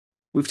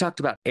We've talked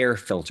about air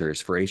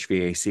filters for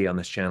HVAC on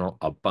this channel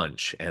a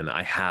bunch, and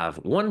I have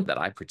one that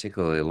I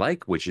particularly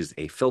like, which is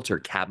a filter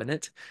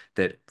cabinet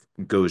that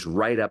goes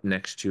right up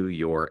next to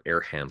your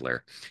air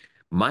handler.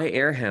 My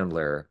air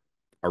handler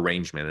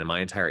arrangement and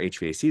my entire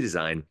HVAC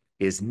design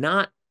is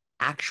not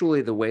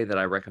actually the way that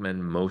I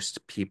recommend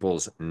most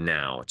people's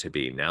now to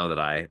be, now that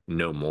I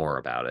know more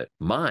about it.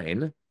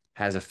 Mine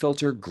has a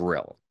filter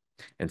grill,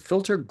 and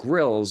filter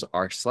grills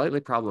are slightly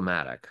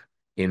problematic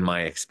in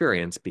my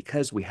experience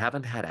because we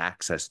haven't had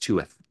access to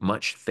a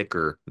much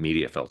thicker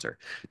media filter.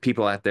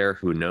 People out there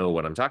who know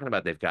what I'm talking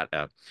about, they've got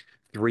a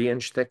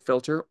 3-inch thick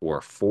filter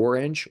or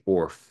 4-inch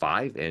or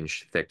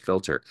 5-inch thick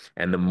filter.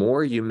 And the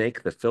more you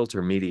make the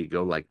filter media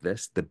go like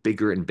this, the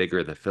bigger and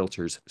bigger the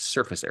filter's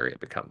surface area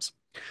becomes.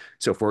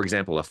 So for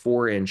example, a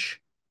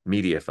 4-inch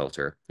media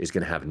filter is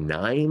going to have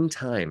 9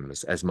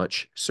 times as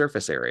much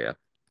surface area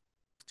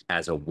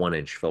as a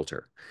 1-inch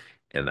filter.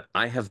 And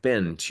I have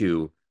been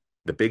to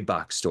the big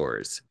box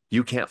stores.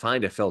 You can't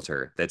find a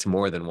filter that's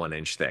more than 1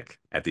 inch thick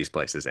at these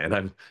places. And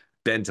I've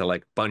been to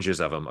like bunches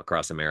of them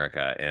across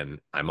America, and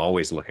I'm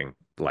always looking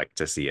like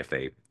to see if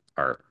they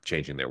are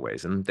changing their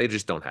ways, and they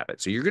just don't have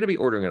it. So you're going to be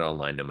ordering it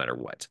online no matter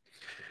what.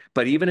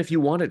 But even if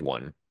you wanted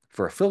one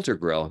for a filter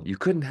grill, you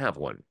couldn't have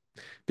one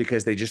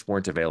because they just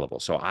weren't available.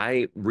 So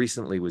I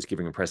recently was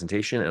giving a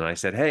presentation and I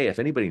said, hey, if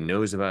anybody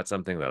knows about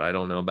something that I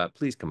don't know about,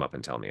 please come up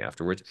and tell me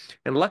afterwards.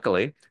 And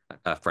luckily,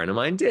 a friend of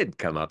mine did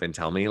come up and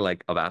tell me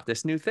like about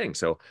this new thing.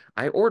 So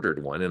I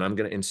ordered one and I'm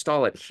going to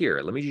install it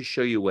here. Let me just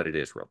show you what it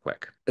is real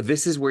quick.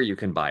 This is where you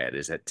can buy it,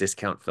 is at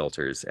Discount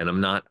Filters. And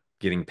I'm not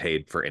getting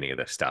paid for any of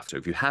this stuff. So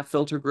if you have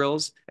filter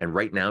grills and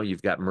right now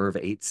you've got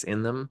MERV 8s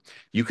in them,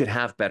 you could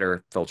have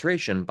better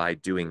filtration by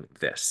doing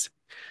this.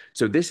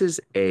 So this is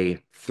a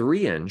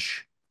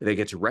 3-inch that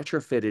gets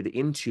retrofitted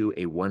into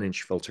a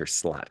 1-inch filter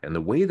slot. And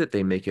the way that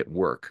they make it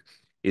work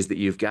is that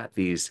you've got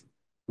these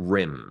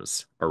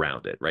rims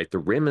around it, right? The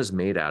rim is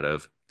made out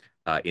of,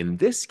 in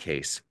this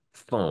case,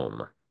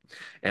 foam.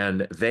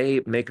 And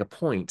they make a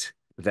point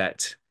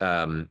that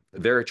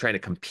they're trying to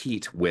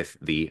compete with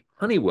the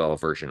Honeywell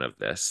version of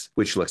this,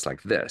 which looks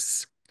like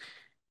this.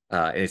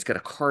 And it's got a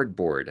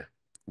cardboard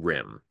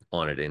rim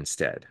on it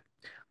instead.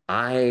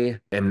 I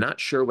am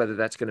not sure whether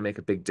that's going to make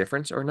a big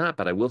difference or not,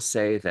 but I will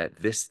say that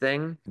this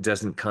thing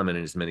doesn't come in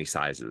as many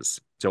sizes.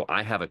 So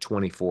I have a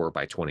 24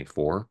 by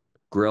 24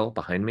 grill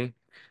behind me,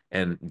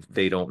 and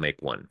they don't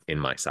make one in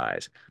my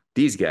size.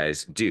 These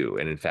guys do.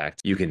 And in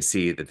fact, you can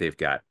see that they've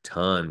got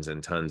tons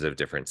and tons of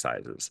different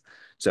sizes.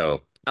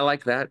 So I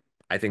like that.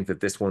 I think that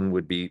this one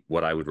would be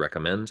what I would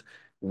recommend.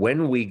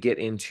 When we get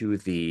into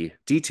the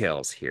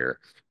details here,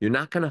 you're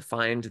not going to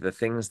find the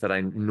things that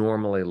I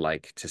normally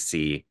like to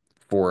see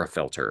for a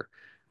filter,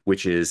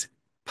 which is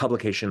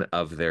publication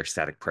of their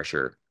static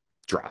pressure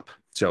drop.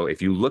 So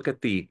if you look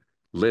at the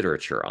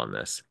literature on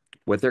this,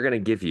 what they're going to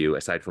give you,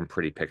 aside from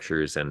pretty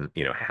pictures and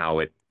how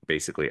it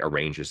basically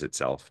arranges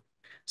itself,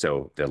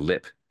 so the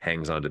lip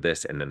hangs onto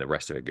this and then the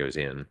rest of it goes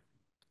in,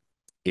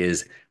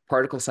 is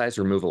particle size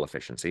removal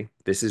efficiency.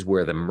 This is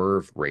where the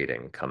MERV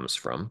rating comes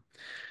from.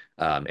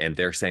 And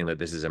they're saying that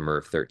this is a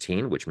MERV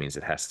 13, which means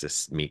it has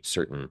to meet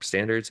certain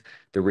standards.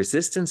 The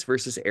resistance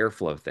versus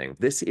airflow thing,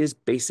 this is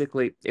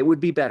basically, it would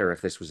be better if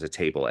this was a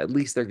table. At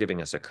least they're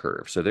giving us a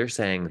curve. So they're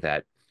saying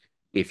that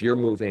if you're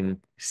moving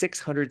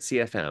 600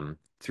 CFM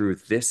through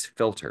this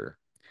filter,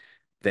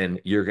 then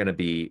you're going to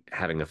be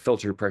having a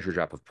filter pressure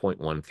drop of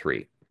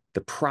 0.13.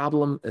 The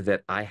problem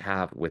that I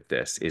have with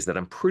this is that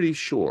I'm pretty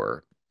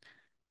sure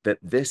that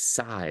this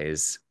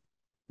size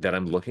that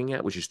I'm looking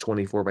at, which is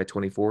 24 by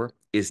 24,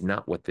 is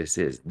not what this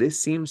is. This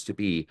seems to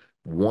be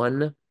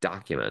one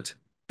document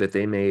that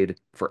they made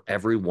for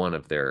every one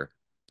of their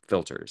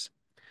filters.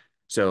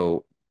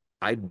 So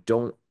I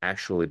don't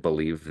actually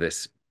believe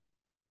this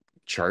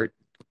chart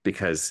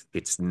because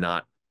it's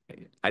not,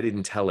 I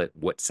didn't tell it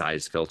what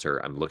size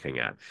filter I'm looking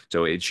at.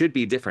 So it should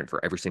be different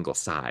for every single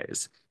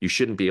size. You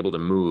shouldn't be able to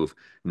move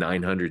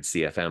 900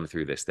 CFM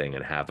through this thing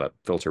and have a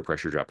filter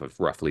pressure drop of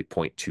roughly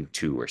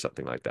 0.22 or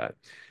something like that.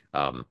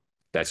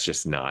 That's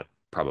just not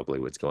probably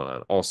what's going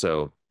on.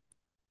 Also,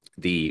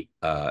 the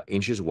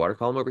inches water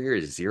column over here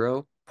is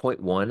 0,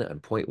 0.1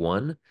 and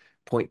 0.1,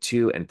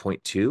 0.2 and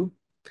 0.2.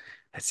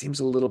 That seems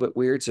a little bit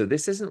weird. So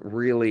this isn't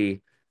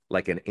really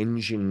like an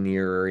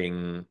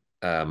engineering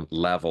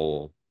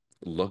level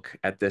look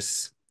at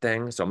this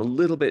thing. So I'm a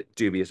little bit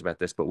dubious about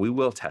this, but we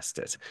will test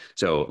it.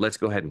 So let's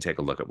go ahead and take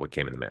a look at what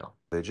came in the mail.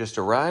 They just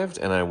arrived,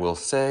 and I will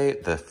say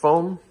the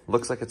foam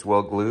looks like it's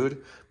well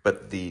glued,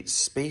 but the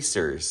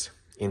spacers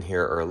in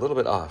here are a little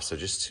bit off. So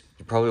just,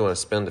 you probably want to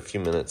spend a few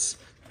minutes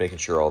making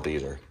sure all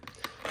these are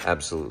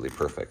absolutely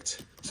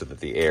perfect so that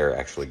the air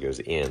actually goes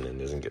in and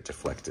doesn't get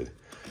deflected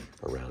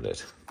around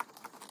it.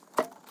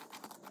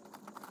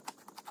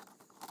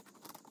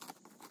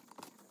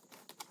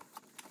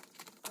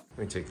 Let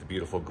me take the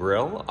beautiful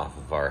grill off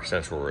of our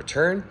central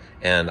return,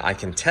 and I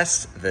can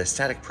test the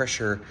static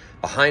pressure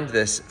behind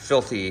this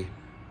filthy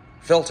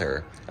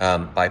filter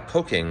by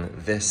poking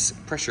this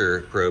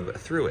pressure probe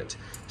through it.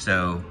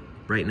 So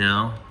right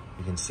now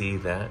you can see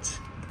that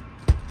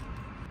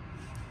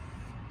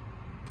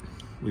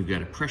we've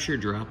got a pressure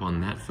drop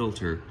on that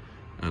filter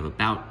of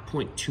about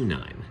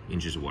 0.29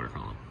 inches of water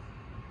column.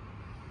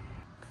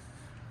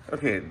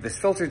 Okay, this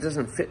filter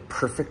doesn't fit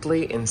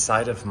perfectly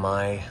inside of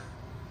my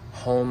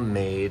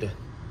homemade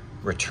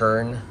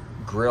return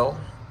grill.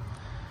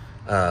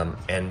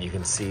 And you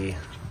can see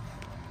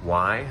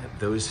why.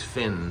 Those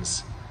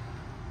fins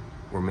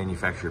were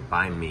manufactured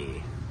by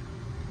me.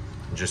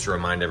 Just to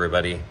remind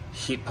everybody,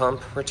 heat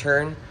pump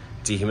return,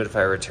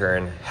 dehumidifier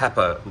return,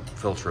 HEPA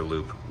filter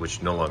loop,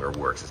 which no longer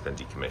works, it's been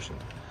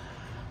decommissioned.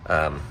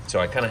 So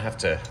I kind of have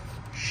to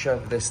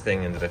shove this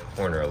thing into the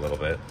corner a little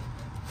bit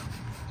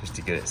just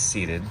to get it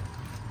seated,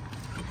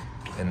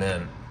 and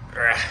then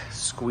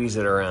squeeze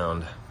it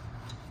around.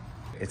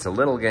 It's a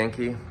little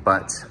ganky,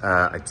 but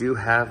I do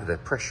have the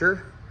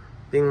pressure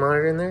being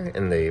monitored in there,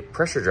 and the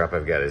pressure drop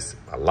I've got is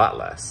a lot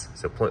less.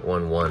 So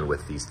 0.11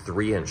 with these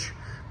 3-inch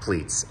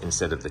pleats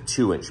instead of the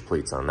 2-inch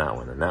pleats on that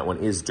one. And that one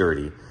is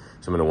dirty,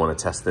 so I'm gonna wanna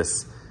test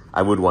this.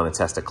 I would wanna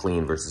test a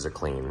clean versus a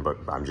clean, but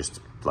I'm just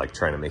like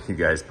trying to make you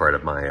guys part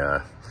of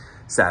my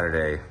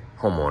Saturday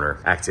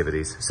homeowner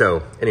activities.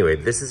 So anyway,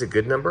 this is a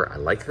good number. I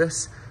like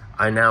this.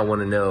 I now want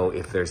to know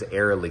if there's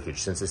air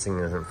leakage since this thing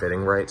isn't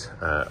fitting right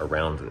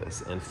around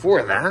this. And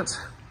for that,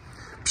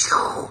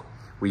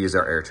 we use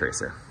our air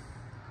tracer.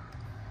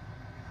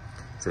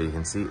 So you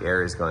can see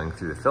air is going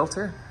through the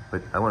filter,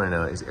 but I want to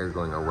know, is air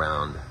going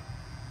around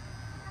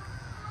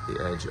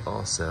the edge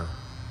also?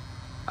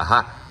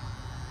 Aha!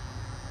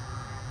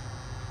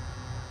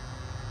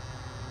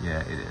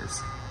 Yeah, it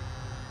is.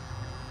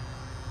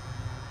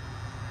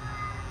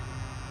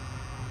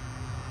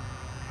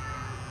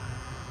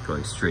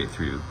 Going straight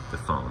through the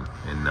foam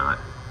and not.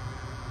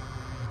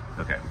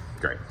 Okay,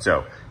 great.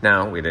 So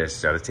now we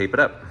just gotta tape it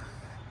up.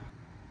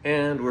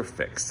 And we're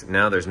fixed.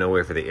 Now there's no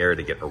way for the air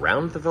to get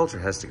around the filter,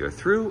 it has to go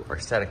through. Our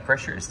static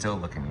pressure is still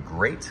looking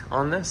great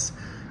on this.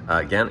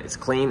 Again, it's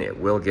clean, it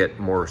will get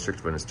more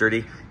restricted when it's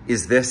dirty.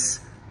 Is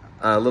this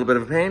a little bit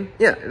of a pain?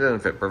 Yeah, it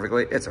doesn't fit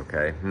perfectly, it's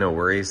okay, no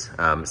worries.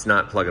 It's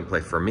not plug and play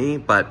for me,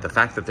 but the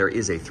fact that there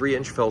is a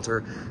 3-inch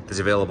filter that's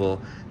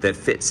available that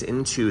fits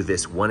into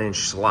this 1-inch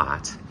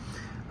slot,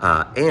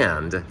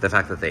 and the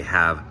fact that they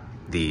have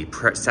the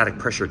static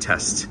pressure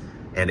test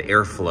and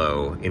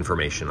airflow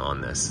information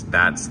on this,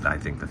 that's, I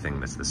think, the thing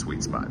that's the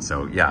sweet spot.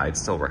 So yeah, I'd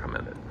still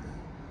recommend it.